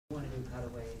Want to do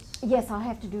cutaways? Yes, I'll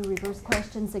have to do reverse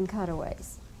questions and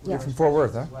cutaways. You're Yes. from Fort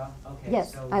Worth, huh? Well, okay,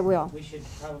 Yes, so I will. we should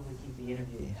probably keep the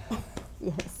interview.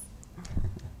 Yes.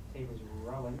 Tables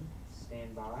rolling.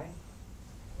 Stand by.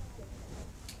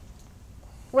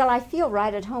 Well, I feel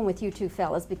right at home with you two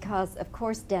fellas because, of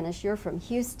course, Dennis, you're from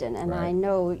Houston, and I Right.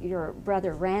 know your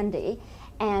brother Randy.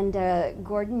 And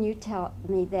Gordon, you tell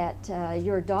me that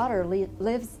your daughter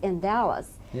lives in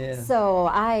Dallas. Yeah. So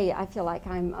I feel like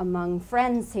I'm among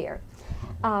friends here.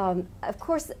 Of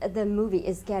course, the movie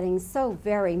is getting so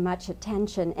very much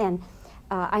attention, and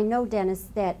I know, Dennis,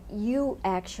 that you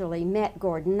actually met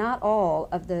Gordon. Not all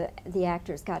of the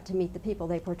actors got to meet the people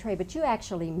they portray, but you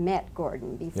actually met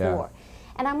Gordon before. Yeah.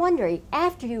 And I'm wondering,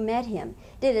 after you met him,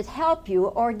 did it help you,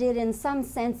 or did in some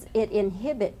sense it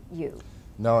inhibit you?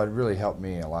 No, it really helped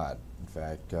me a lot. In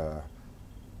fact,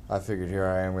 I figured here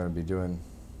I am going to be doing,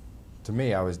 to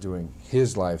me, I was doing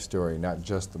his life story, not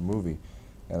just the movie.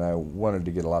 And I wanted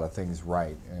to get a lot of things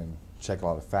right and check a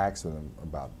lot of facts with him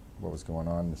about what was going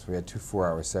on. So we had 2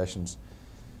 4-hour sessions.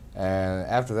 And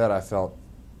after that, I felt,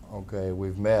 okay,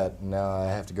 we've met, and now I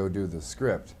have to go do the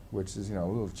script, which is, you know,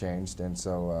 a little changed. And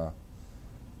so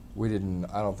we didn't,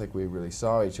 I don't think we really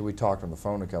saw each other. We talked on the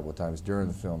phone a couple of times during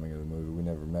the filming of the movie. We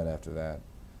never met after that.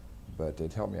 But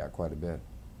it helped me out quite a bit.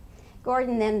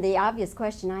 Gordon, then the obvious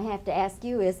question I have to ask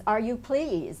you is, are you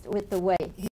pleased with the way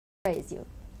he portrays you?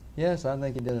 Yes, I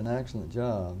think he did an excellent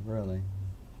job, really.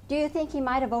 Do you think he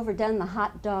might have overdone the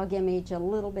hot dog image a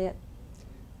little bit?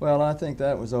 Well, I think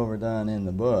that was overdone in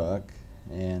the book,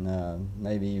 and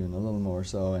maybe even a little more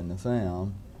so in the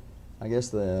film. I guess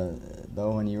though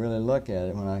when you really look at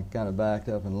it, when I kind of backed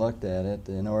up and looked at it,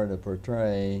 in order to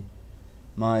portray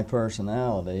my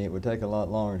personality, it would take a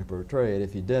lot longer to portray it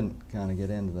if you didn't kind of get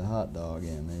into the hot dog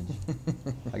image.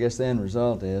 I guess the end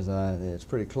result is it's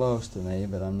pretty close to me,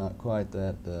 but I'm not quite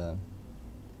that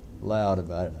loud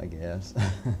about it, I guess.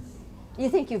 You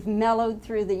think you've mellowed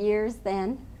through the years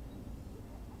then?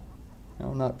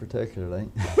 No, not particularly.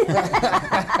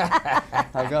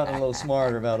 I've gotten a little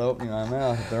smarter about opening my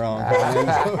mouth at the wrong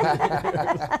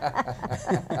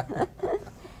times.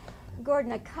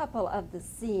 Gordon, a couple of the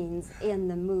scenes in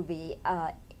the movie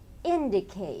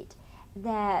indicate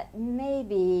that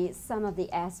maybe some of the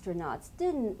astronauts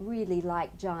didn't really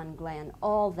like John Glenn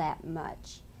all that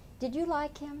much. Did you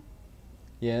like him?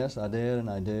 Yes, I did, and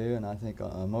I do, and I think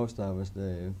most of us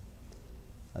do.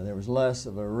 There was less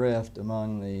of a rift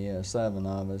among the 7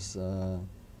 of us than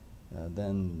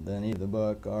either the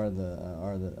book or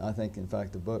the. I think, in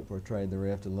fact, the book portrayed the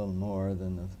rift a little more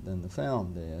than the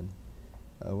film did.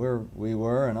 We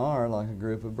were and are like a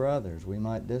group of brothers. We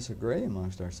might disagree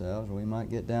amongst ourselves, or we might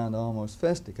get down to almost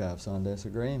fisticuffs on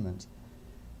disagreements,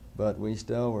 but we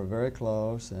still were very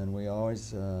close, and we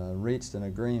always reached an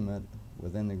agreement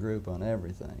within the group on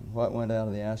everything. What went out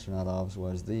of the astronaut office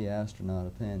was the astronaut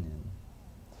opinion.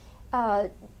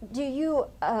 Do you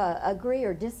agree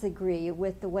or disagree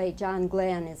with the way John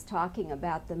Glenn is talking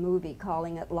about the movie,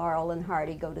 calling it Laurel and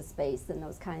Hardy Go to Space and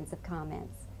those kinds of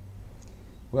comments?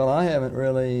 Well, I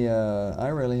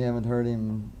really haven't heard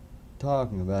him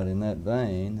talking about it in that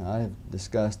vein. I've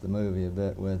discussed the movie a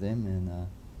bit with him, and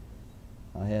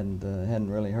I hadn't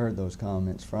really heard those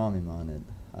comments from him on it.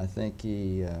 I think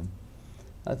he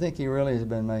really has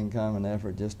been making kind of an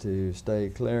effort just to stay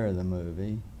clear of the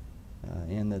movie,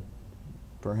 in that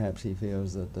perhaps he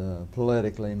feels that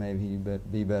politically maybe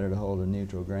he'd be better to hold a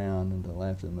neutral ground until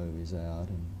after the movie's out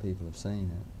and people have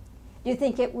seen it. Do you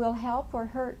think it will help or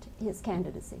hurt his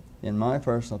candidacy? In my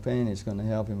personal opinion, it's going to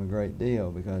help him a great deal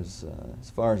because,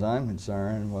 as far as I'm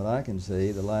concerned, what I can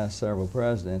see, the last several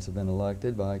presidents have been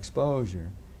elected by exposure.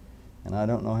 And I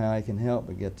don't know how I can help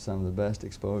but get some of the best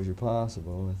exposure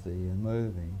possible with the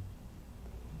movie.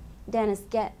 Dennis,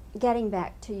 getting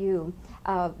back to you,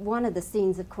 one of the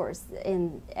scenes, of course,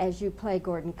 as you play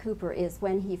Gordon Cooper, is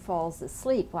when he falls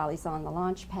asleep while he's on the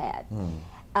launch pad.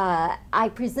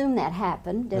 I presume that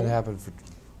happened. It happened for.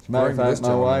 As a matter of fact,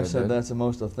 my wife said that's the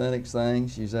most authentic thing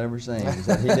she's ever seen. She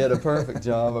said he did a perfect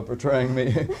job of portraying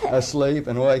me asleep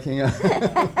and waking up.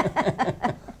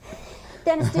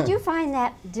 Dennis, did you find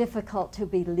that difficult to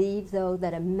believe, though,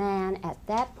 that a man at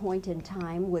that point in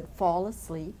time would fall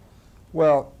asleep?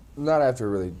 Well, not after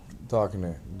really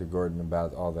talking to Gordon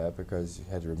about all that, because you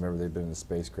had to remember they'd been in the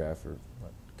spacecraft for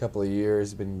a couple of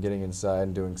years, been getting inside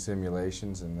and doing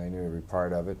simulations, and they knew every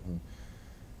part of it. And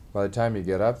by the time you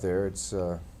get up there, it's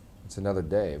another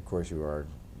day. Of course, you are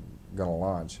going to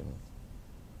launch and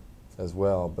as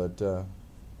well, but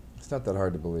it's not that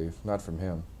hard to believe, not from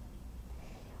him.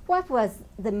 What was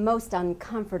the most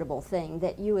uncomfortable thing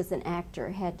that you as an actor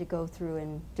had to go through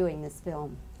in doing this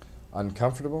film?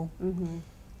 Uncomfortable? Mm-hmm.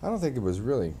 I don't think it was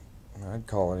really, I'd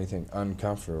call anything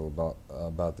uncomfortable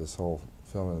about this whole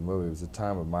film and the movie. It was the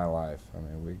time of my life. I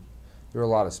mean, there were a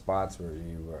lot of spots where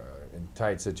you were in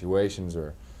tight situations,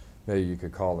 or maybe you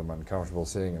could call them uncomfortable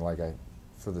sitting. And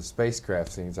for the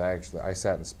spacecraft scenes, I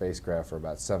sat in the spacecraft for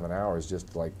about 7 hours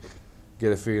just to like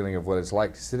get a feeling of what it's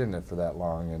like to sit in it for that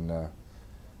long. And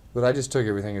but I just took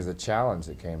everything as a challenge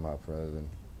that came up rather than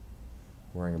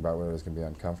worrying about whether it was going to be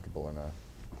uncomfortable or not.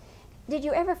 Did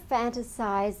you ever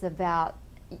fantasize about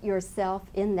yourself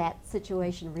in that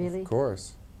situation, really? Of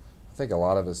course. I think a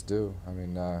lot of us do. I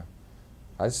mean, I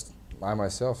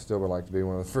myself still would like to be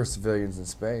one of the first civilians in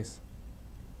space.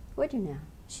 Would you now?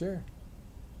 Sure.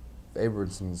 If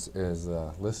Abramson is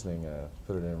listening,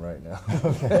 put it in right now.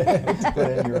 Okay, put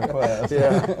in your request.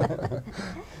 Yeah.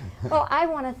 Well, I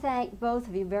want to thank both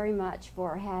of you very much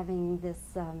for having this,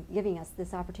 giving us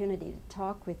this opportunity to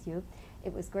talk with you.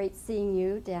 It was great seeing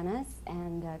you, Dennis,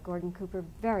 and Gordon Cooper.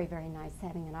 Very, very nice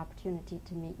having an opportunity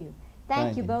to meet you.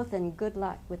 Thank you both, and good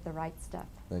luck with The Right Stuff.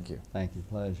 Thank you. Thank you.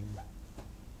 Pleasure.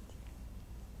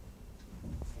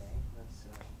 Okay, let's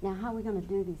Now, how are we going to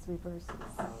do these reversals?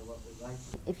 what we'd like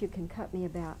to If you can cut me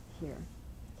about here.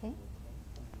 Okay?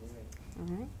 do.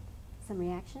 All right. Some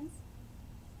reactions?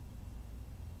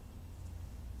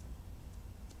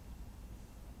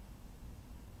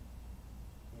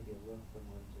 Maybe a look from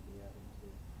one to the other,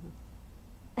 too.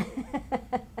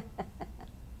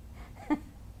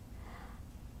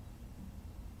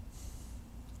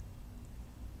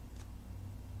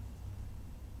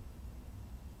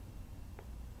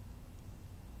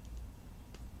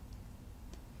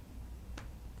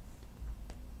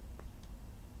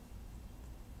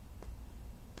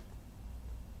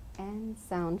 And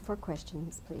sound for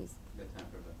questions, please. Got time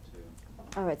for about two.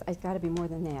 Oh, it's got to be more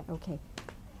than that. Okay.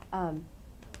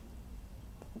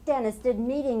 Dennis, did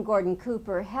meeting Gordon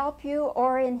Cooper help you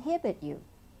or inhibit you?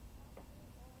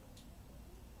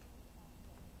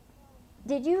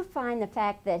 Did you find the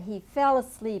fact that he fell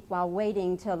asleep while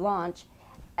waiting to launch,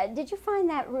 did you find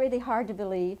that really hard to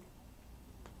believe?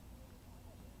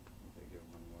 They give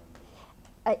one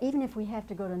more. Even if we have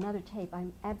to go to another tape, I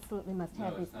absolutely must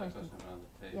have No, these it's not a questions. question around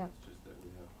the tape. Yeah. It's just that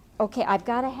we have. Okay, I've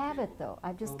got to have it, though.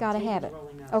 I've just Well, got to tape have is it.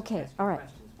 rolling now, so Okay, ask your all right.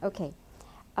 questions, please. Okay.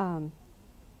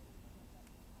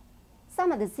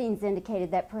 Some of the scenes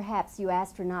indicated that perhaps you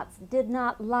astronauts did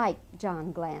not like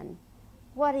John Glenn.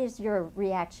 What is your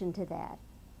reaction to that?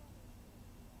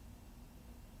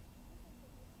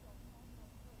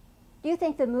 Do you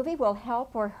think the movie will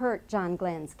help or hurt John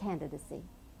Glenn's candidacy?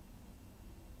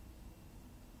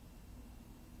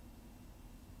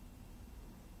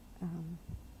 Is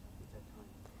that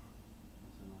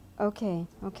time? Okay,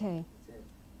 okay.